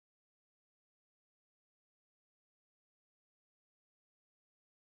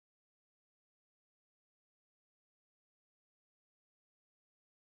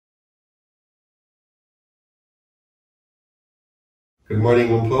Good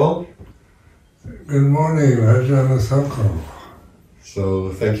morning, Luang Por. Good morning, Ajahn Sumedho.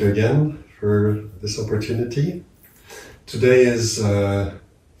 So thank you again for this opportunity. Today is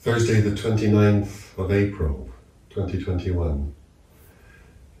Thursday the 29th of April 2021.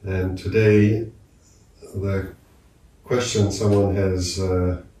 And today the question someone has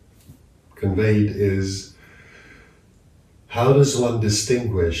conveyed is, how does one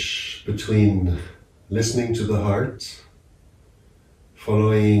distinguish between listening to the heart,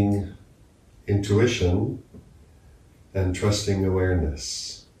 following intuition, and trusting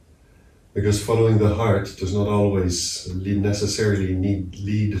awareness? Because following the heart does not always necessarily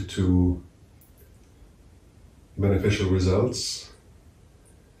lead to beneficial results.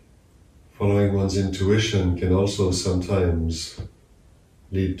 Following one's intuition can also sometimes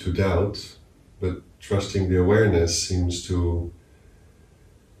lead to doubt, but trusting the awareness seems to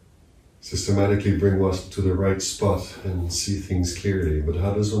systematically bring us to the right spot and see things clearly. But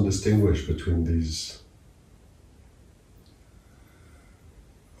how does one distinguish between these?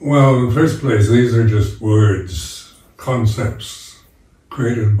 Well, in the first place, these are just words, concepts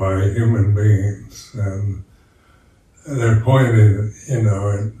created by human beings, and they're pointed,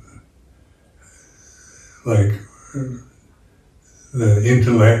 like the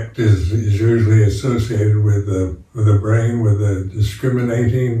intellect is usually associated with the brain, with the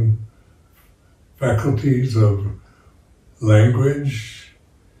discriminating faculties of language,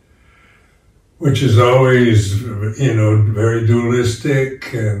 which is always, very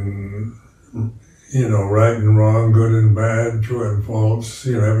dualistic and, right and wrong, good and bad, true and false.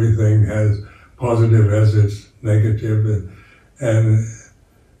 Everything has positive as its negative, and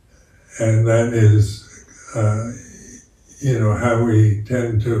that is, how we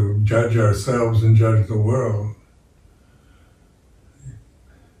tend to judge ourselves and judge the world.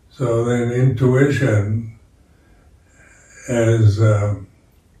 So then intuition, as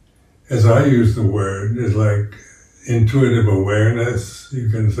I use the word, is like intuitive awareness, you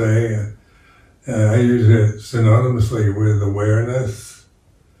can say. I use it synonymously with awareness.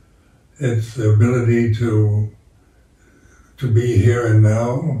 It's the ability to be here and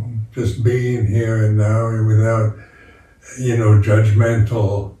now, just being here and now without,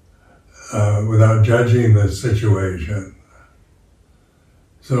 judgmental, without judging the situation.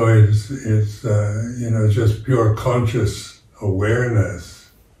 So it's just pure conscious awareness,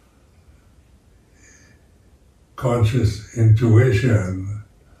 conscious intuition,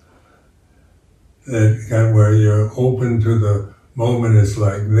 that where you're open to the moment. It's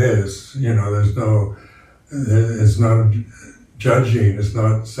like this, it's not judging, it's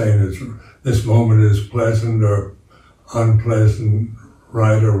not saying this moment is pleasant or unpleasant,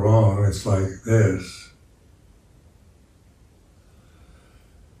 right or wrong. It's like this.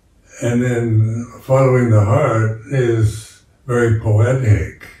 And then following the heart is very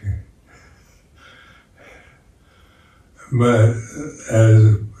poetic. But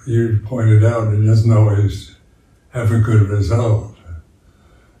as you pointed out, it doesn't always have a good result.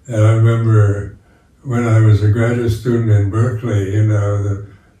 And I remember when I was a graduate student in Berkeley, the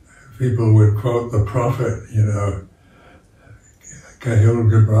people would quote the prophet, Kahlil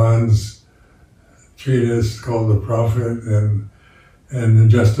Gibran's treatise called The Prophet, and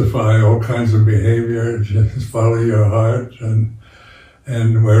justify all kinds of behavior, just follow your heart, and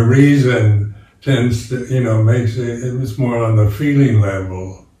where reason tends to, makes it's more on the feeling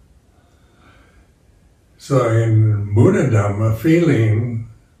level. So in Buddha Dhamma, feeling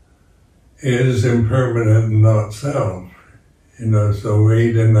is impermanent and not self. So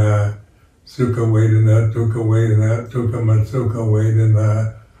Vedana, Sukha Vedana, Dukkha Vedana, Dukkha Matsukha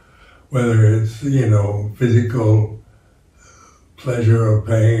Vedana, whether it's, physical pleasure or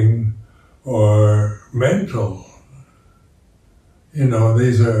pain, or mental.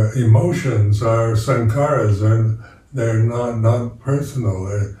 These are emotions, are sankharas, and they're not personal.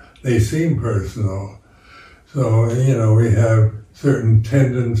 They seem personal. So, we have certain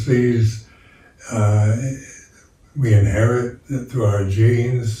tendencies we inherit through our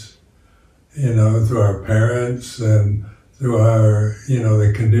genes, through our parents, and through our,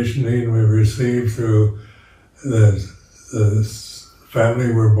 the conditioning we receive through the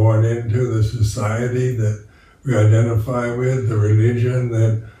family we're born into, the society that we identify with, the religion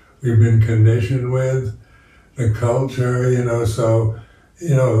that we've been conditioned with, the culture, so,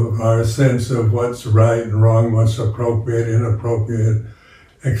 our sense of what's right and wrong, what's appropriate, inappropriate,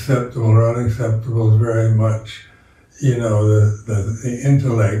 acceptable or unacceptable is very much, the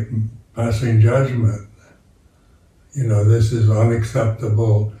intellect passing judgment. This is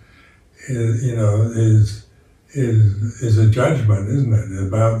unacceptable, is a judgment, isn't it,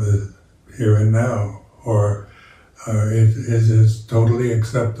 about the here and now, or Is it totally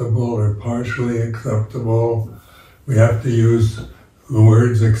acceptable or partially acceptable? We have to use the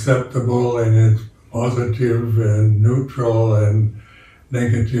words acceptable in its positive and neutral and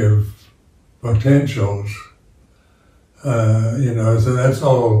negative potentials. So that's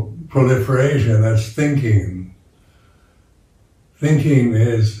all proliferation, that's thinking. Thinking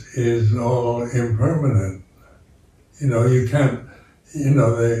is all impermanent. You can't,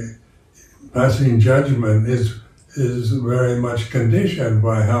 the passing judgment is very much conditioned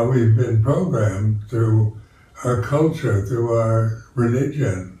by how we've been programmed through our culture, through our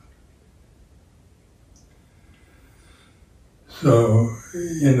religion. So,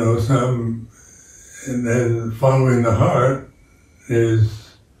 and then following the heart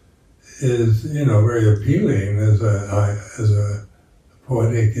is very appealing as a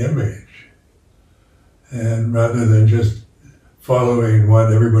poetic image. And rather than just following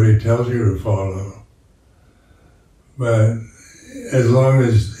what everybody tells you to follow. But as long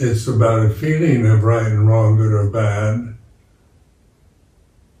as it's about a feeling of right and wrong, good or bad,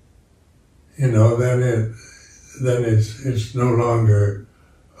 then it's no longer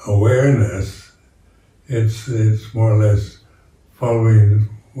awareness. It's more or less following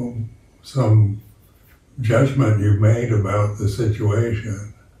some judgment you've made about the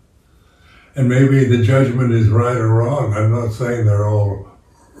situation. And maybe the judgment is right or wrong. I'm not saying they're all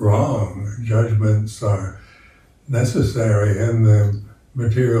wrong. Judgments are necessary in the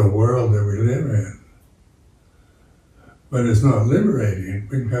material world that we live in. But it's not liberating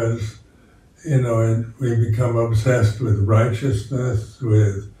because, we become obsessed with righteousness,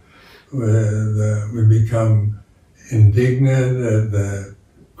 we become indignant at the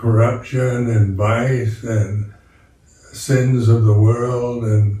corruption and vice and sins of the world,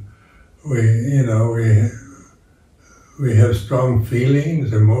 and we have strong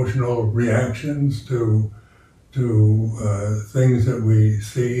feelings, emotional reactions to things that we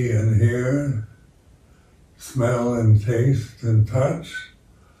see and hear, smell and taste and touch.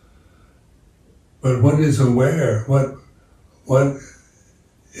 But what is aware? What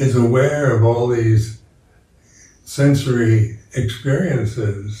is aware of all these sensory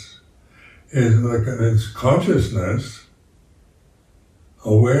experiences is consciousness,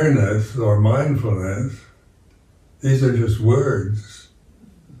 awareness or mindfulness. These are just words.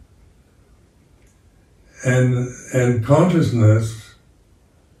 And consciousness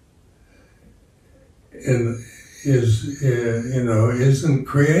isn't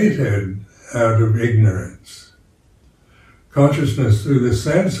created out of ignorance. Consciousness through the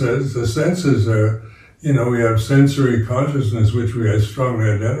senses are, we have sensory consciousness which we strongly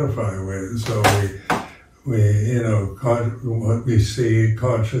identify with. So what we see,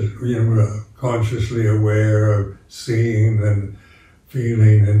 consciously aware of seeing and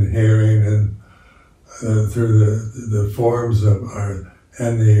feeling and hearing, and through the forms of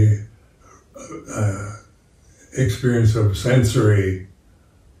the experience of sensory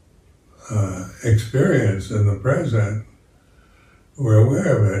experience in the present, we're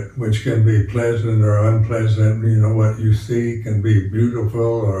aware of it, which can be pleasant or unpleasant. What you see can be beautiful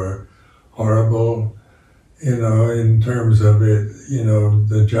or horrible, in terms of it,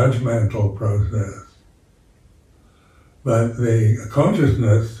 the judgmental process. But the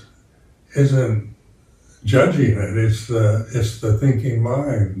consciousness isn't judging it, it's the thinking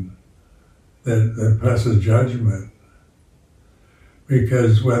mind that passes judgment.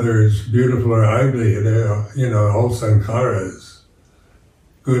 Because whether it's beautiful or ugly, they're, all sankharas,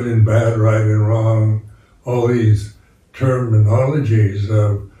 good and bad, right and wrong, all these terminologies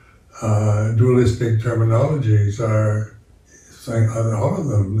of dualistic terminologies are, all of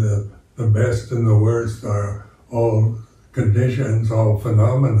them, the best and the worst are all conditions, all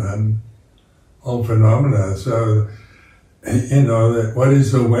phenomena. So, that what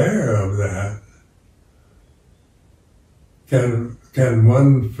is aware of that? Can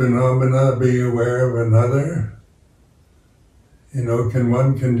one phenomena be aware of another? Can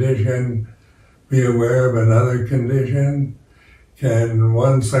one condition be aware of another condition? Can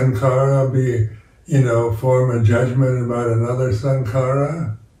one sankhara be, form a judgment about another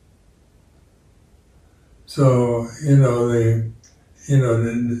sankhara? So,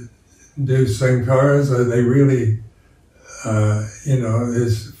 do sankharas, are they really,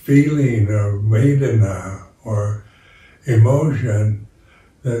 this feeling of vedana or emotion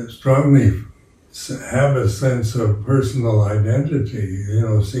that strongly have a sense of personal identity,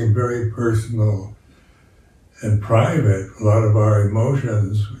 seem very personal and private. A lot of our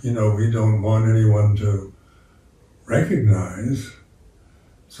emotions, we don't want anyone to recognize.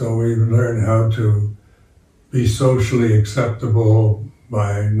 So we learn how to be socially acceptable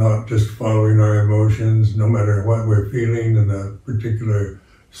by not just following our emotions, no matter what we're feeling in a particular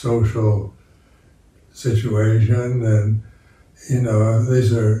social situation. And,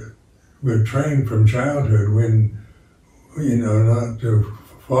 we're trained from childhood when, not to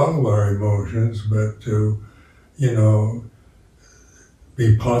follow our emotions, but to,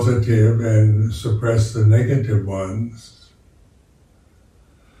 be positive and suppress the negative ones.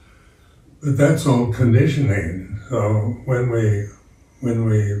 But that's all conditioning. So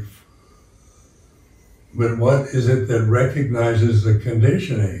but what is it that recognizes the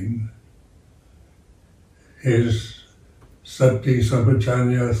conditioning is sati,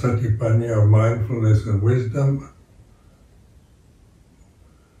 sampajanya, satipanya, or mindfulness and wisdom.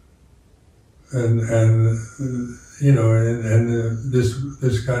 And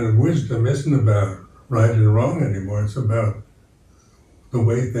this kind of wisdom isn't about right and wrong anymore. It's about the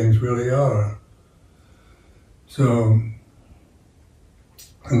way things really are. So,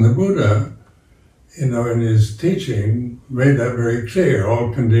 and the Buddha, in his teaching, made that very clear.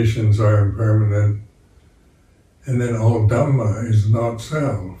 All conditions are impermanent, and then all Dhamma is not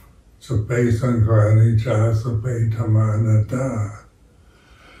self. Sape sankhara anicca, sape dhamma anatta.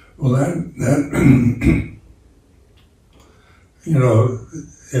 Well,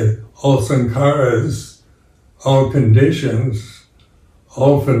 all sankharas, all conditions,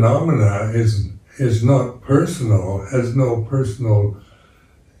 all phenomena is not personal, has no personal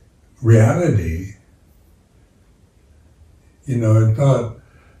reality.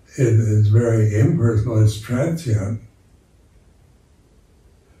 It's very impersonal, it's transient.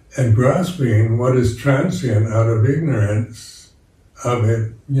 And grasping what is transient out of ignorance of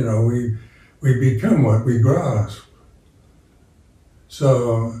it, we become what we grasp.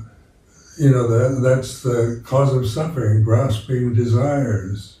 So, that's the cause of suffering, grasping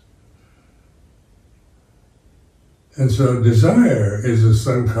desires. And so desire is a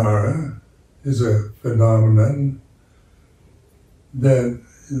sankhara, is a phenomenon that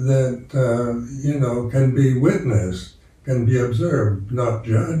can be witnessed, can be observed, not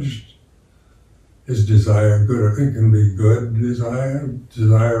judged. Is desire good? It can be good desire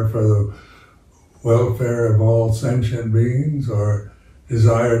for the welfare of all sentient beings, or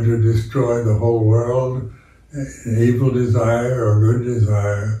desire to destroy the whole world, evil desire or good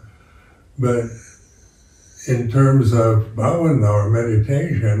desire. But in terms of bhavana or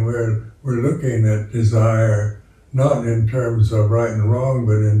meditation, we're looking at desire not in terms of right and wrong,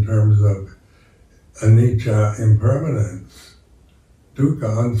 but in terms of anicca, impermanence,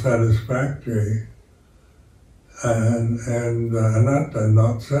 dukkha, unsatisfactory, and anatta,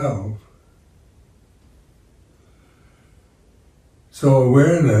 not self. So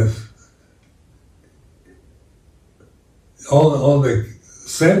awareness, all the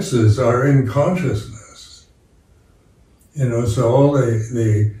senses are in consciousness. So all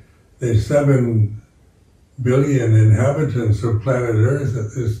the 7 billion inhabitants of planet Earth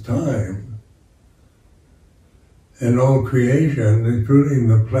at this time, and all creation, including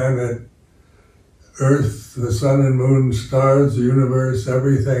the planet Earth, the sun and moon, stars, the universe,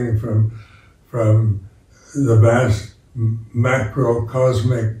 everything from the vast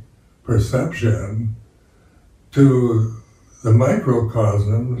macrocosmic perception to the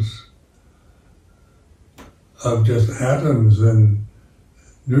microcosms of just atoms and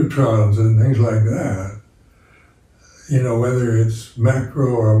neutrons and things like that. Whether it's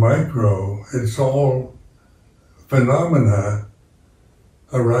macro or micro, it's all phenomena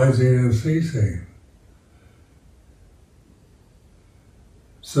arising and ceasing.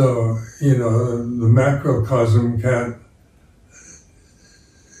 So, the macrocosm can't,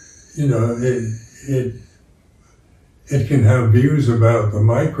 it can have views about the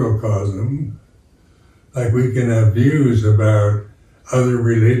microcosm, like we can have views about other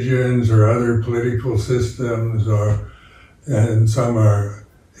religions or other political systems, and some are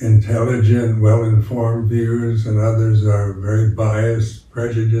intelligent, well-informed views, and others are very biased,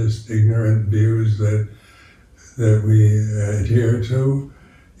 prejudiced, ignorant views that we adhere to.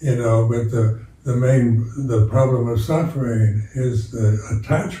 But the problem of suffering is the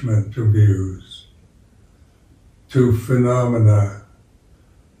attachment to views, to phenomena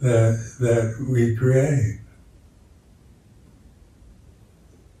that we create.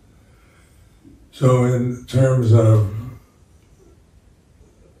 So in terms of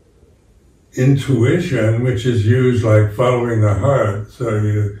intuition, which is used like following the heart, so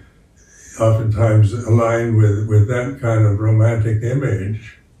you oftentimes align with that kind of romantic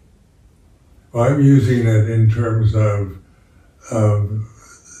image, I'm using it in terms of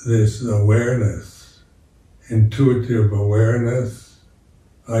this awareness, intuitive awareness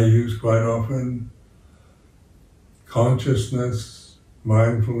I use quite often, consciousness,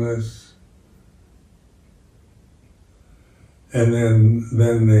 mindfulness. And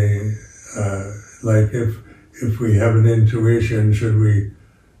then like if we have an intuition, should we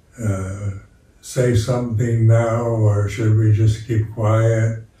say something now, or should we just keep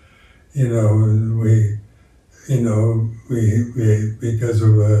quiet? We because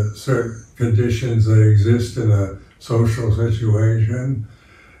of certain conditions that exist in a social situation.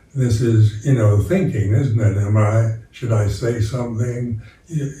 This is, thinking, isn't it? Should I say something?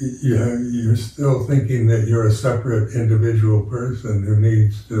 You're still thinking that you're a separate individual person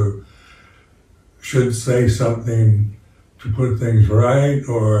who should say something to put things right,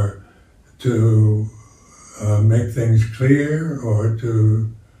 or to make things clear, or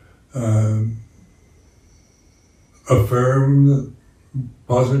to affirm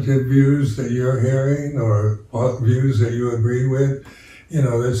positive views that you're hearing, or views that you agree with.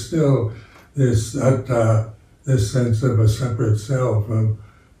 There's still this sense of a separate self, of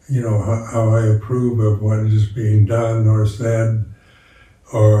how I approve of what is being done or said,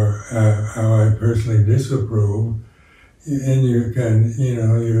 or how I personally disapprove. And you can,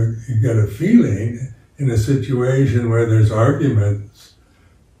 you get a feeling in a situation where there's arguments,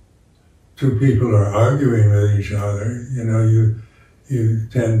 two people are arguing with each other, you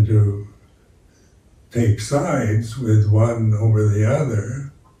tend to take sides with one over the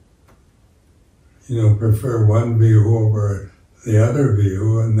other, prefer one view over the other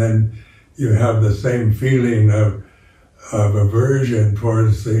view, and then you have the same feeling of aversion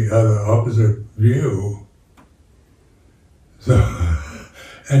towards the other opposite view. So,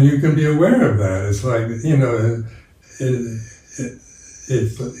 and you can be aware of that. It's like,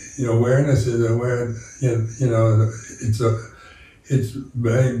 it's awareness is aware, it's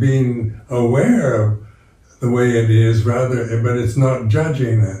being aware of the way it is, but it's not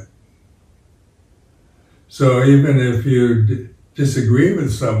judging it. So even if you disagree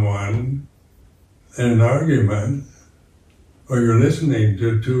with someone in an argument, or you're listening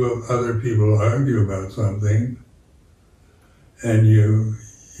to two other people argue about something, and you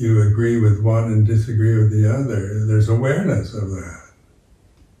agree with one and disagree with the other, there's awareness of that.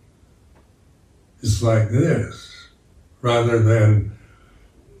 It's like this, rather than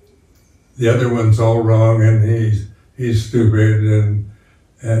the other one's all wrong and he's stupid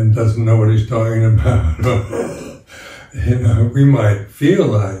and doesn't know what he's talking about. We might feel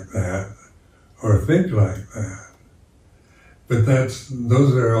like that or think like that, but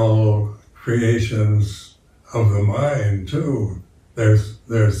those are all creations of the mind too. They're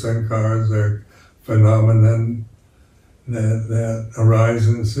sankhars, they're phenomenon that arise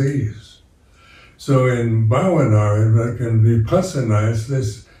and cease. So in Bhavana, it can be vipassana,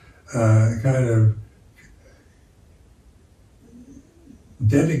 this kind of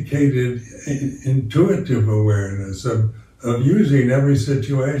dedicated, intuitive awareness of using every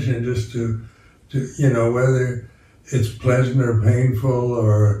situation just to whether it's pleasant or painful,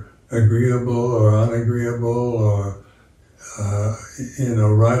 or agreeable or unagreeable, or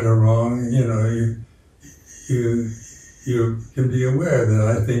right or wrong. You can be aware that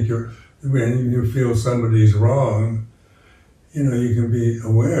I think when you feel somebody's wrong, you can be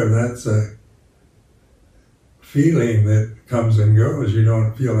aware that's a feeling that comes and goes. You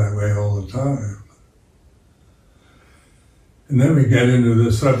don't feel that way all the time. And then we get into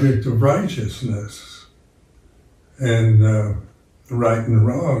the subject of righteousness. And right and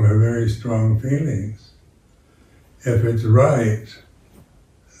wrong are very strong feelings. If it's right,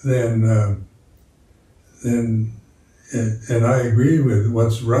 then and I agree with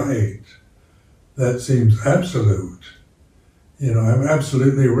what's right, that seems absolute. I'm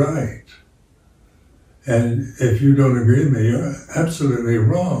absolutely right. And if you don't agree with me, you're absolutely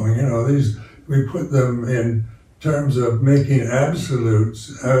wrong. We put them in terms of making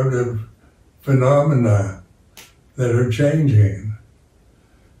absolutes out of phenomena that are changing.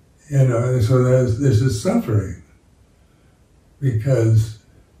 So this is suffering, because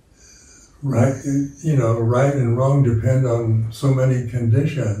right and wrong depend on so many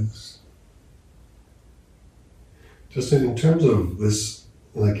conditions. Just in terms of this,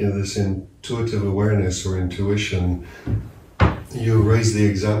 this intuitive awareness or intuition, you raise the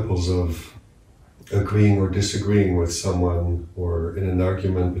examples of agreeing or disagreeing with someone, or in an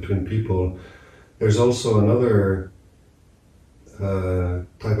argument between people. There's also another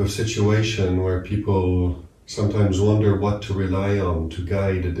type of situation where people sometimes wonder what to rely on to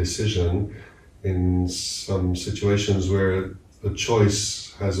guide a decision in some situations where a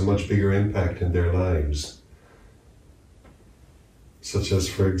choice has a much bigger impact in their lives. Such as,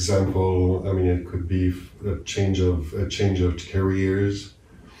 for example, it could be a change of careers.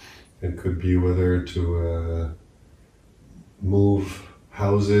 It could be whether to move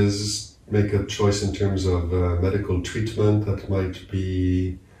houses, make a choice in terms of medical treatment that might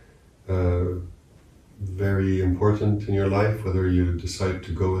be very important in your life, whether you decide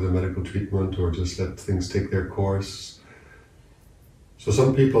to go with a medical treatment or just let things take their course. So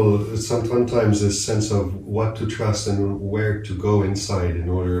some people, sometimes this sense of what to trust and where to go inside in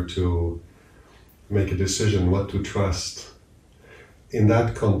order to make a decision, what to trust. In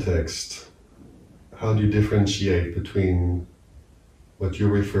that context, how do you differentiate between what you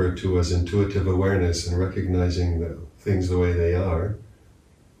refer to as intuitive awareness and recognizing the things the way they are,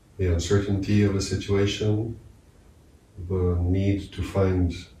 the uncertainty of a situation, the need to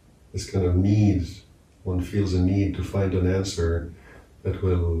find this kind of need, one feels a need to find an answer that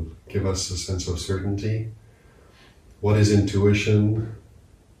will give us a sense of certainty. What is intuition?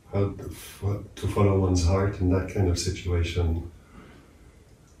 How to follow one's heart in that kind of situation?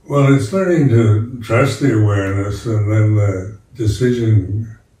 Well, it's learning to trust the awareness, and then the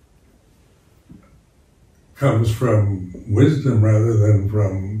decision comes from wisdom rather than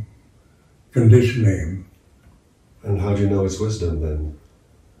from conditioning. And how do you know it's wisdom then?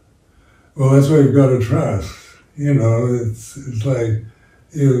 Well, that's why you've got to trust. You know, it's like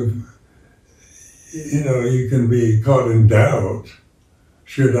you can be caught in doubt.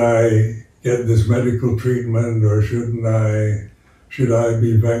 Should I get this medical treatment or shouldn't I? Should I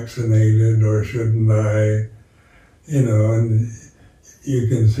be vaccinated or shouldn't I? You know, and you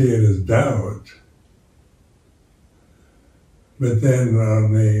can see it as doubt. But then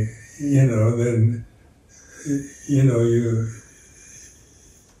on the,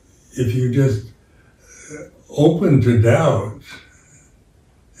 if you just open to doubt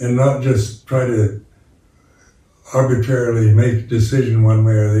and not just try to arbitrarily make a decision one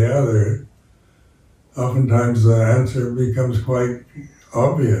way or the other, oftentimes the answer becomes quite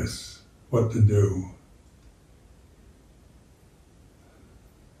obvious what to do.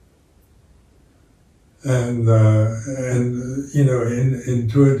 And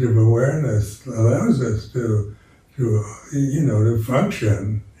intuitive awareness allows us to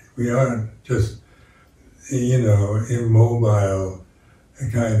function. We aren't just, immobile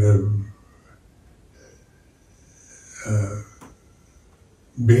kind of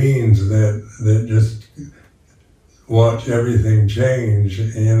beings that just watch everything change,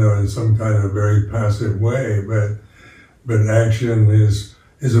 in some kind of very passive way. But action is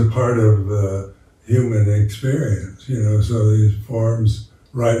a part of human experience, so these forms,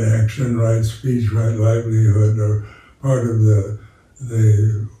 right action, right speech, right livelihood, are part of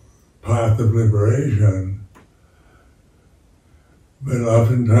the path of liberation. But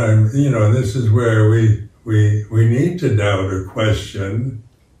oftentimes, this is where we need to doubt or question,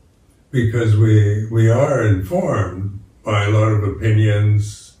 because we are informed by a lot of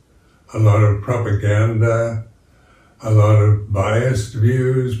opinions, a lot of propaganda, a lot of biased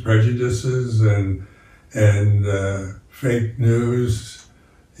views, prejudices, and fake news,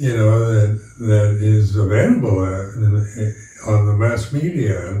 that is available on the mass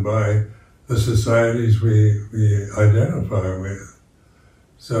media and by the societies we identify with.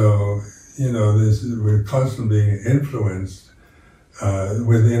 So, we're constantly influenced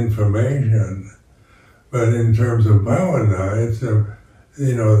with information. But in terms of bhavana, it's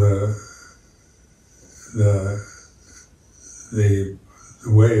the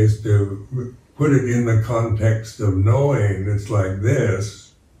ways to put it in the context of knowing it's like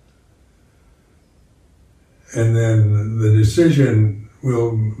this, and then the decision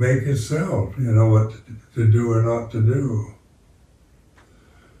will make itself, what to do or not to do.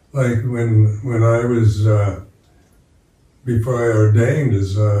 Like when I was, before I ordained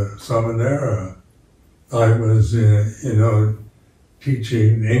as a Samanera, I was,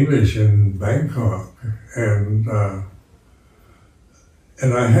 teaching English in Bangkok, and I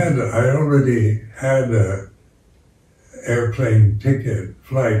already had a airplane ticket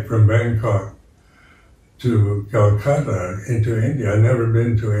flight from Bangkok to Calcutta into India. I'd never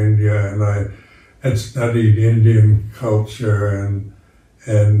been to India, and I had studied Indian culture and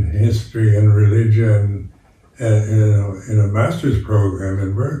history and religion, in a master's program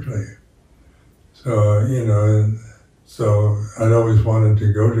in Berkeley. So, so I'd always wanted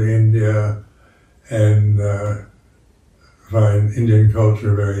to go to India and find Indian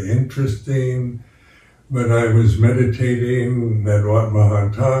culture very interesting. But I was meditating at Wat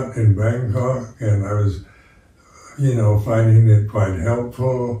Mahathat in Bangkok, and I was, finding it quite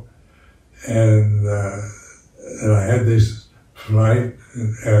helpful. And I had this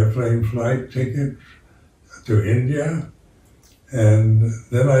airplane flight ticket to India, and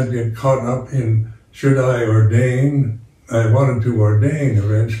then I'd get caught up in, should I ordain? I wanted to ordain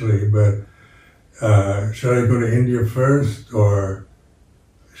eventually, but should I go to India first or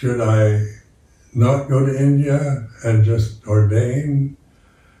should I not go to India and just ordain?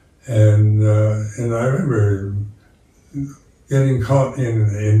 And I remember getting caught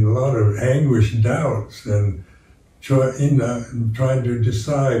in a lot of anguish, doubts, and trying to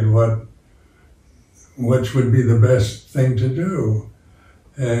decide which would be the best thing to do.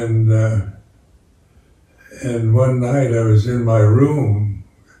 And one night I was in my room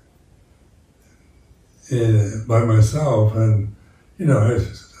by myself, and I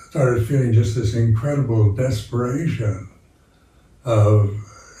started feeling just this incredible desperation of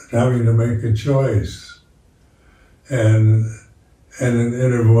having to make a choice. And an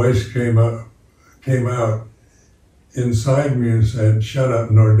inner voice came out inside me and said, "Shut up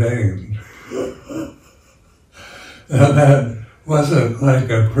and ordain." Now that wasn't like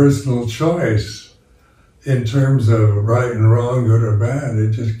a personal choice in terms of right and wrong, good or bad.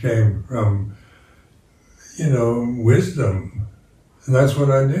 It just came from, wisdom. And that's what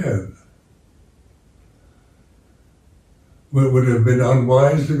I did. Would it have been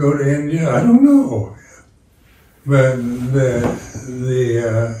unwise to go to India? I don't know. But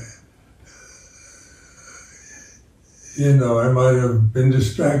I might have been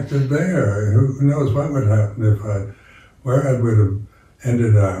distracted there. Who knows what would happen where I would have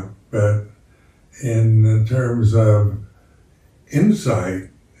ended up. But in terms of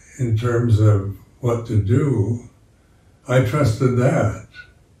insight, in terms of what to do, I trusted that,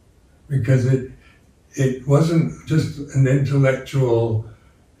 because it wasn't just an intellectual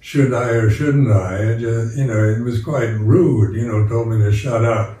should I or shouldn't I. It was quite rude, told me to shut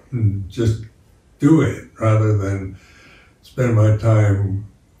up and just do it, rather than spend my time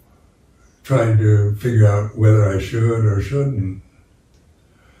trying to figure out whether I should or shouldn't.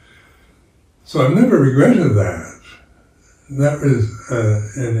 So I've never regretted that. That was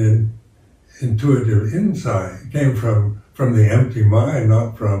an intuitive insight. It came from the empty mind,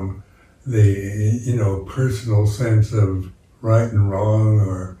 not from the personal sense of right and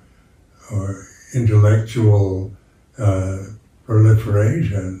wrong or intellectual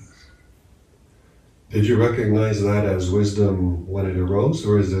proliferation. Did you recognize that as wisdom when it arose,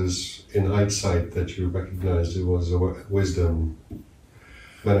 or is this in hindsight that you recognized it was a wisdom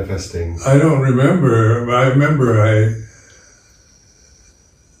manifesting? I don't remember. I remember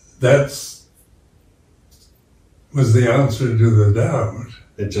that was the answer to the doubt.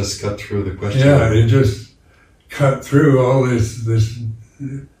 It just cut through the question. Yeah, it just cut through all this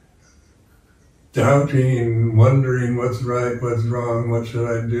doubting, wondering what's right, what's wrong, what should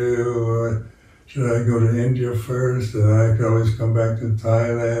I do? Should I go to India first? And I could always come back to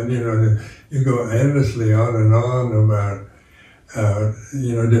Thailand. You go endlessly on and on about,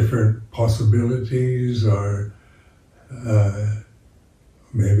 different possibilities, or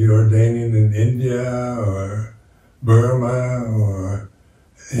maybe ordaining in India or Burma, or,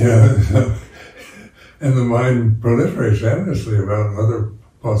 and the mind proliferates endlessly about other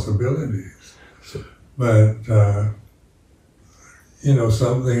possibilities. But,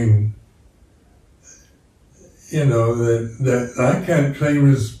 something, that I can't claim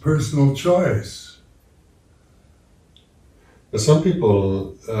as personal choice. But some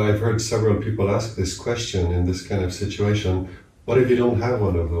people, I've heard several people ask this question in this kind of situation: what if you don't have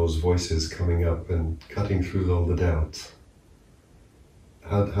one of those voices coming up and cutting through all the doubt?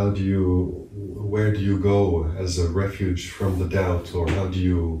 Where do you go as a refuge from the doubt, or how do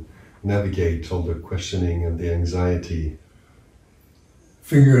you navigate all the questioning and the anxiety?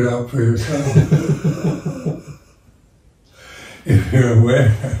 Figure it out for yourself. If you're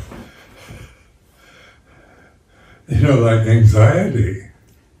aware, like anxiety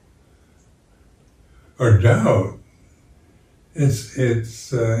or doubt, it's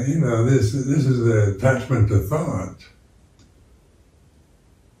this is the attachment to thought.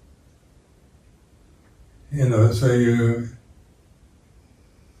 So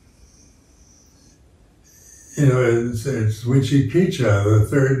it's Wicikicca, the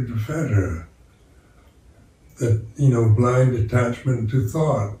third fetter. That, blind attachment to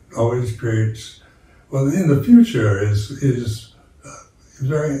thought always creates, in the future is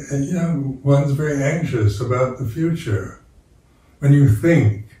very, one's very anxious about the future. When you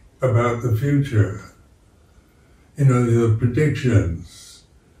think about the future, the predictions,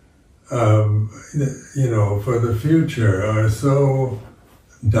 for the future are so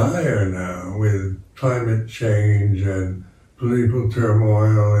dire now, with climate change and political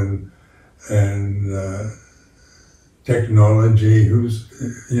turmoil and technology,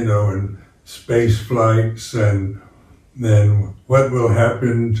 and space flights, and then what will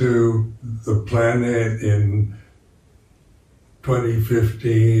happen to the planet in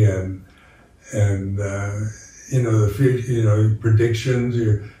 2050, and the future, predictions.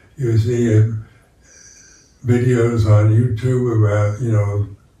 You see videos on YouTube about,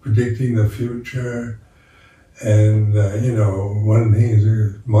 predicting the future. And, one thing is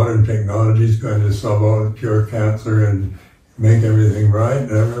modern technology is going to cure cancer and make everything right.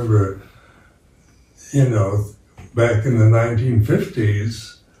 And I remember, back in the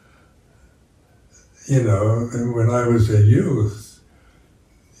 1950s, and when I was a youth,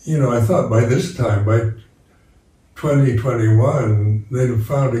 I thought by this time, by 2021, they'd have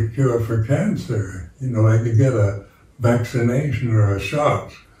found a cure for cancer. I could get a vaccination or a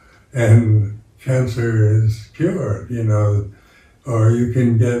shot, and cancer is cured, or you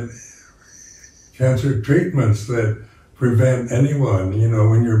can get cancer treatments that prevent anyone,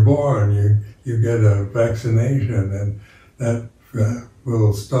 when you're born, you get a vaccination, and that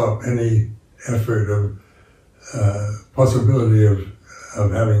will stop any effort of possibility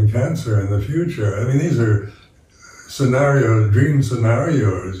of having cancer in the future. I mean, these are scenarios, dream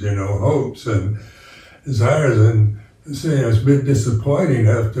scenarios, hopes and desires, and it's a bit disappointing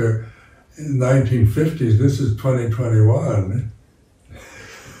after in the 1950s, this is 2021.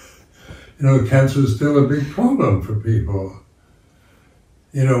 Cancer is still a big problem for people.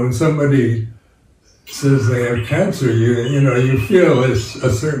 When somebody says they have cancer, you feel a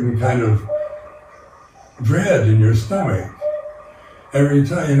certain kind of dread in your stomach. Every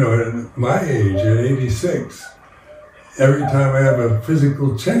time, at my age, at 86, every time I have a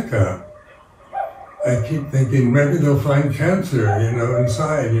physical checkup, I keep thinking maybe they'll find cancer,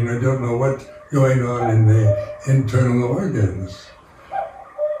 inside, don't know what's going on in the internal organs.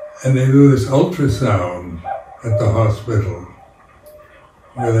 And they do this ultrasound at the hospital,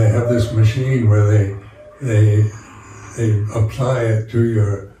 where they have this machine where they apply it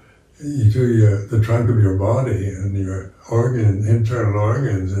to the trunk of your body and your internal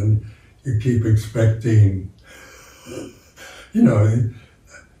organs, and you keep expecting,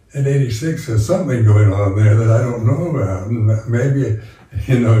 at 86 there's something going on there that I don't know about, and maybe,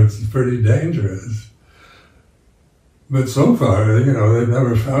 it's pretty dangerous. But so far, they've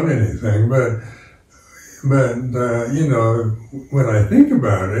never found anything. But when I think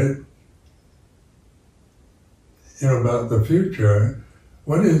about it, about the future,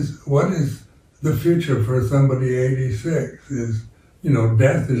 what is the future for somebody 86? Is,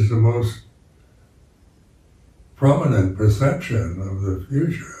 death is the most prominent perception of the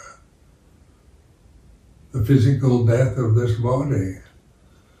future. The physical death of this body.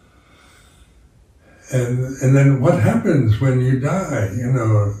 And then what happens when you die?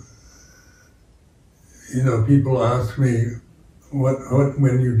 People ask me, what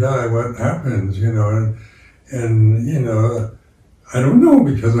when you die, what happens? And I don't know,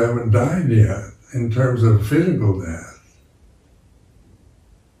 because I haven't died yet in terms of physical death.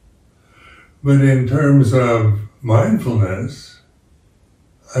 But in terms of mindfulness,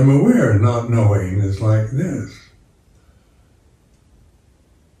 I'm aware not knowing is like this.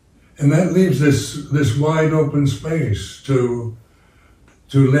 And that leaves this wide open space to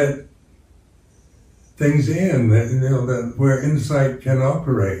let things in, that where insight can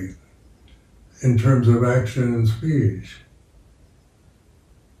operate in terms of action and speech.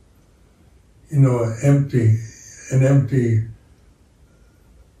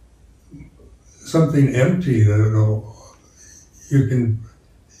 Something empty that you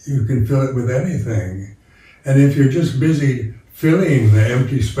can fill it with anything. And if you're just busy filling the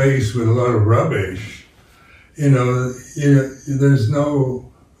empty space with a lot of rubbish, there's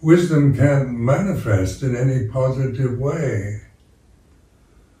no, wisdom can't manifest in any positive way.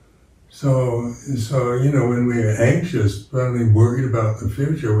 So when we're anxious, suddenly worried about the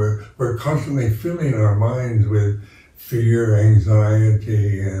future, we're constantly filling our minds with fear,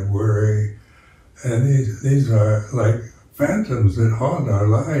 anxiety, and worry. And these are like phantoms that haunt our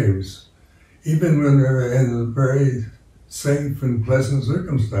lives, even when we're in very safe and pleasant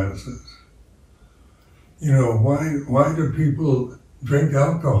circumstances. Why do people drink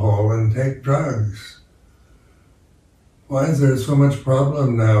alcohol and take drugs? Why is there so much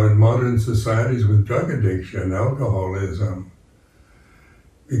problem now in modern societies with drug addiction, alcoholism?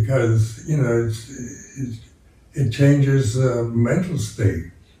 Because, it changes the mental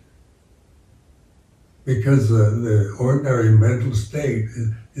state. Because the ordinary mental state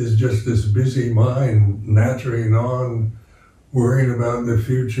is just this busy mind nattering on, worrying about the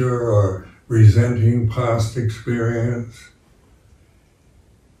future or resenting past experience,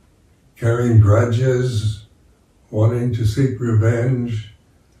 carrying grudges, wanting to seek revenge,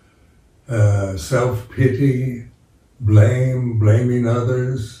 self-pity, blaming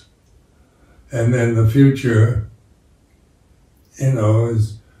others. And then the future,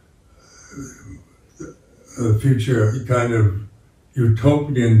 is future kind of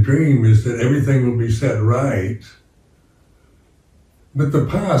utopian dream is that everything will be set right. But the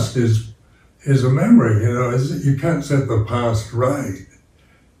past is a memory, you can't set the past right.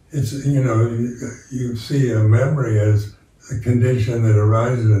 It's, you see a memory as a condition that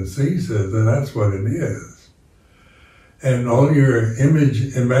arises and ceases, and that's what it is. And all your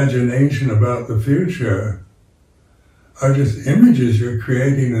imagination about the future are just images you're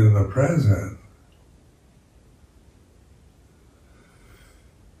creating in the present.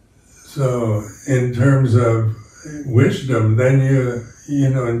 So in terms of wisdom, then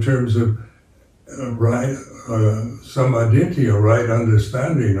in terms of right, samadhi, or right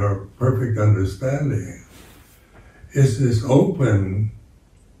understanding, or perfect understanding, is this open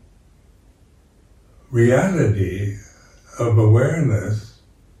reality of awareness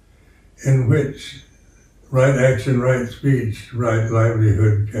in which right action, right speech, right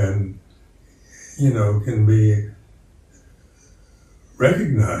livelihood can be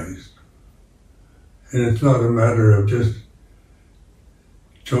recognized. And it's not a matter of just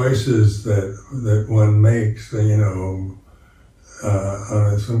choices that one makes, on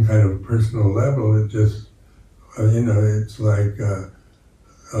some kind of personal level. It just, it's like a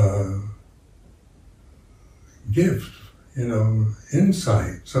gift,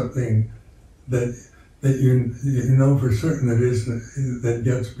 insight, something that you know for certain that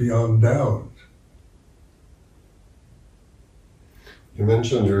gets beyond doubt. You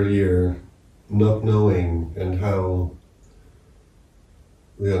mentioned earlier not knowing, and how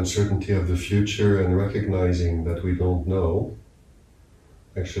the uncertainty of the future and recognizing that we don't know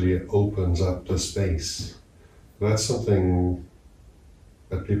actually opens up the space. That's something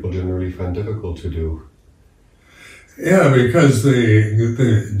that people generally find difficult to do. Yeah, because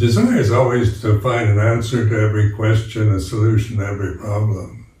the desire is always to find an answer to every question, a solution to every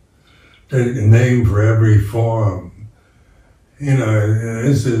problem, a name for every form.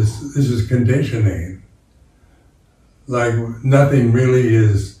 This is conditioning. Like nothing really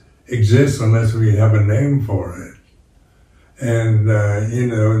exists unless we have a name for it. And,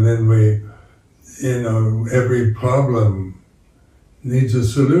 and then we, every problem needs a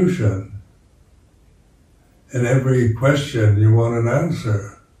solution. And every question you want an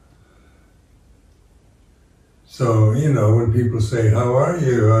answer. So, when people say, "How are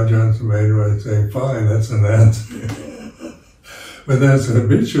you, Ajahn Sumedho?" I say, "Fine," that's an answer. But that's an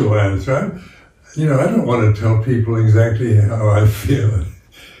habitual answer. I don't want to tell people exactly how I feel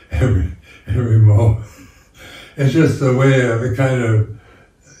every moment. It's just a way of a kind of,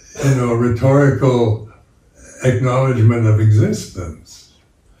 rhetorical acknowledgement of existence.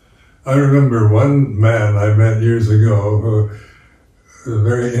 I remember one man I met years ago who was a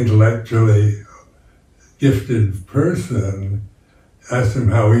very intellectually gifted person. Asked him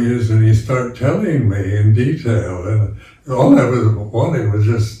how he is, and he started telling me in detail, and all I was wanting was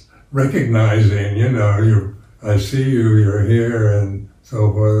just recognizing, I see you, you're here, and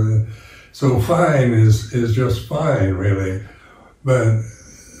so forth. So fine is just fine, really. But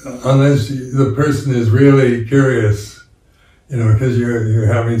unless the person is really curious, because you're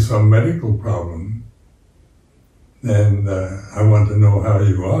having some medical problem, and I want to know how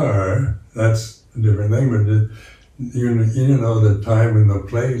you are, that's a different thing. But the time and the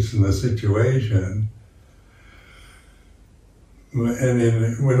place and the situation.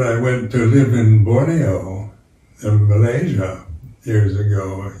 And when I went to live in Borneo, in Malaysia, years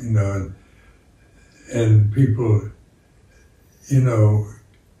ago, and people, they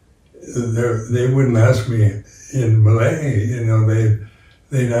wouldn't ask me in Malay,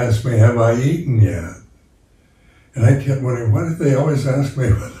 they'd ask me, "Have I eaten yet?" And I kept wondering, why did they always ask me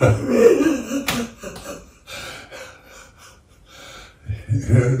what I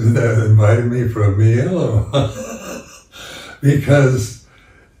They invited me for a meal, because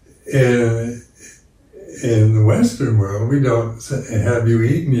in the Western world, we don't say, "Have you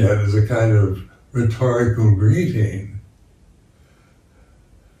eaten yet?" as a kind of rhetorical greeting.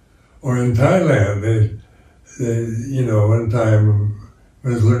 Or in Thailand, one time I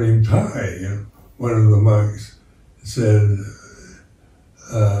was learning Thai, one of the monks said,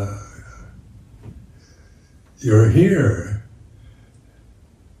 "You're here."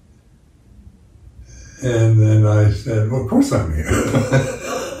 And then I said, "Well, of course I'm here."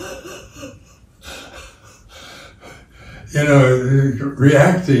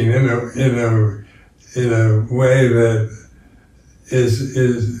 Reacting in a way that is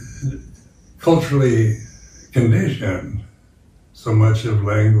culturally conditioned. So much of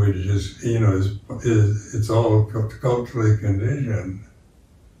language is it's all culturally conditioned.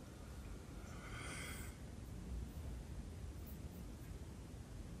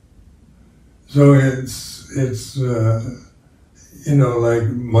 So it's you know, like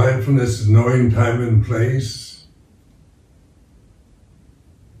mindfulness is knowing time and place.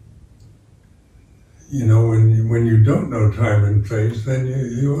 You know, when you don't know time and place, then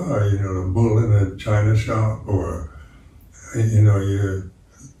you are, you know, a bull in a china shop, or, you know, you're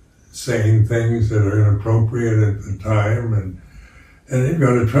saying things that are inappropriate at the time, and you've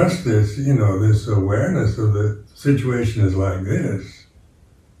got to trust this, you know, this awareness of the situation is like this.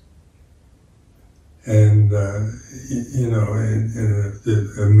 And, you know,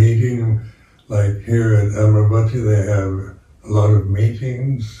 in a meeting, like here at Amaravati, they have a lot of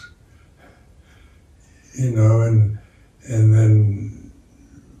meetings, you know, and then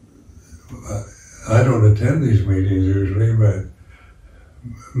I don't attend these meetings usually,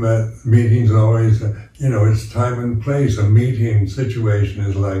 but meetings always, you know, it's time and place. A meeting situation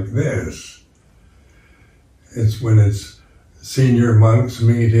is like this. It's when it's senior monks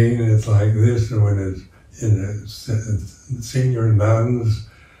meeting, it's like this, and when it's in a senior nuns,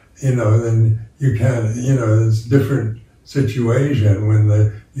 you know, then you can't, you know, it's different situation when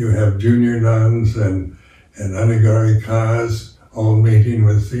you have junior nuns and anagarikas all meeting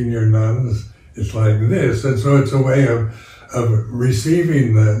with senior nuns. It's like this, and so it's a way of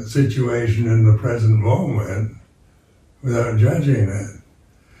receiving the situation in the present moment without judging it.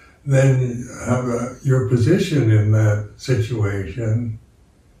 Then have your position in that situation,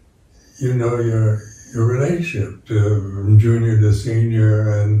 you know, your relationship from junior to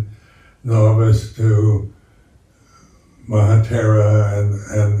senior and novice to Mahatera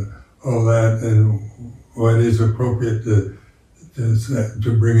and all that, and what is appropriate to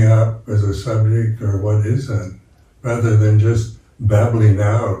bring up as a subject or what isn't, rather than just babbling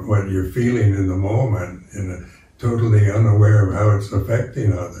out what you're feeling in the moment, totally unaware of how it's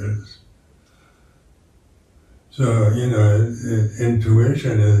affecting others. So, you know,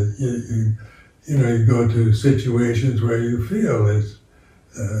 intuition is, you know, you go to situations where you feel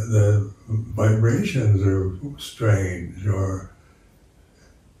the vibrations are strange or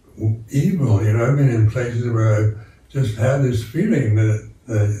evil. You know, I've been in places where I've just had this feeling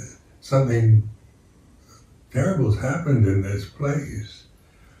that something terrible has happened in this place.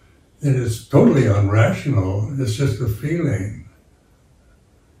 And it's totally unrational, it's just a feeling.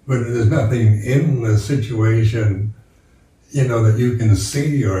 But there's nothing in the situation, you know, that you can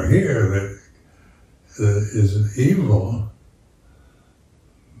see or hear that is evil.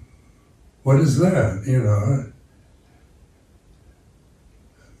 What is that, you know?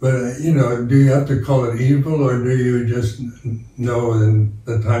 But, you know, do you have to call it evil, or do you just know in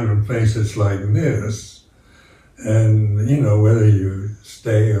the time and place it's like this? And, you know, whether you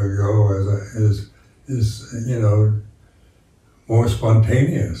stay or go is you know, more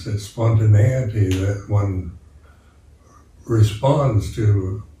spontaneous. It's spontaneity that one responds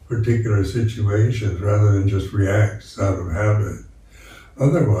to particular situations rather than just reacts out of habit.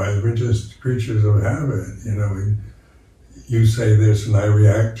 Otherwise, we're just creatures of habit. You know, you say this and I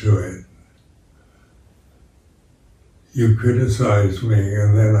react to it. You criticize me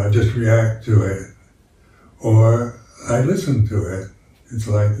and then I just react to it. Or I listen to it. It's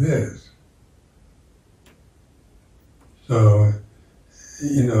like this. So,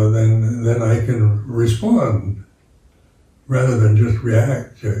 you know, then I can respond rather than just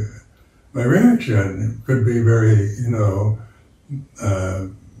react to it. My reaction could be very, you know,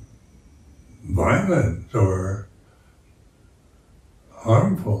 violent or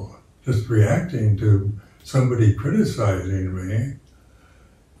harmful, just reacting to somebody criticizing me.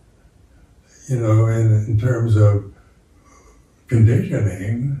 You know, in terms of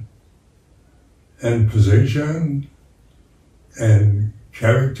conditioning and position and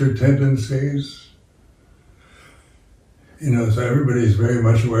character tendencies. You know, so everybody's very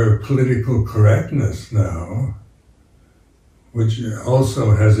much aware of political correctness now, which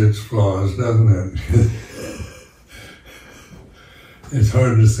also has its flaws, doesn't it? It's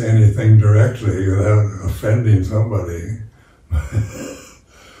hard to say anything directly without offending somebody.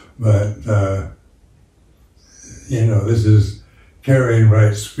 But, you know, this is carrying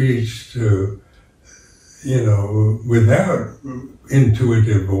right speech to, you know, without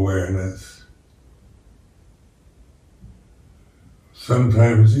intuitive awareness.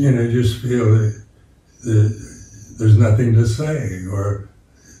 Sometimes, you know, you just feel that there's nothing to say, or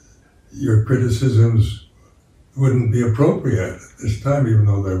your criticisms wouldn't be appropriate at this time, even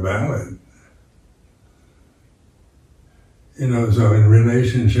though they're valid. You know, so in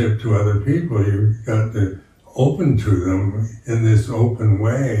relationship to other people, you've got to open to them in this open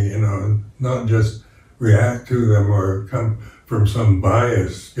way, you know, not just react to them or come from some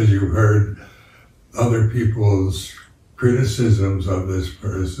bias because you've heard other people's criticisms of this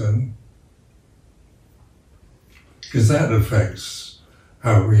person. because that affects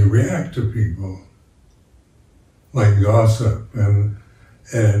how we react to people, like gossip and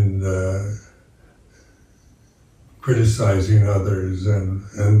criticizing others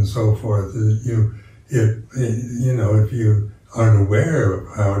and so forth. If you aren't aware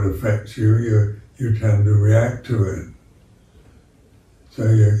of how it affects you, you tend to react to it. So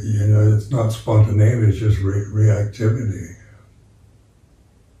it's not spontaneity, it's just reactivity.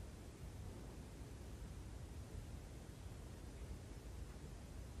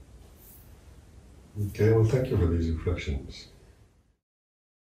 Okay, well, thank you for these reflections.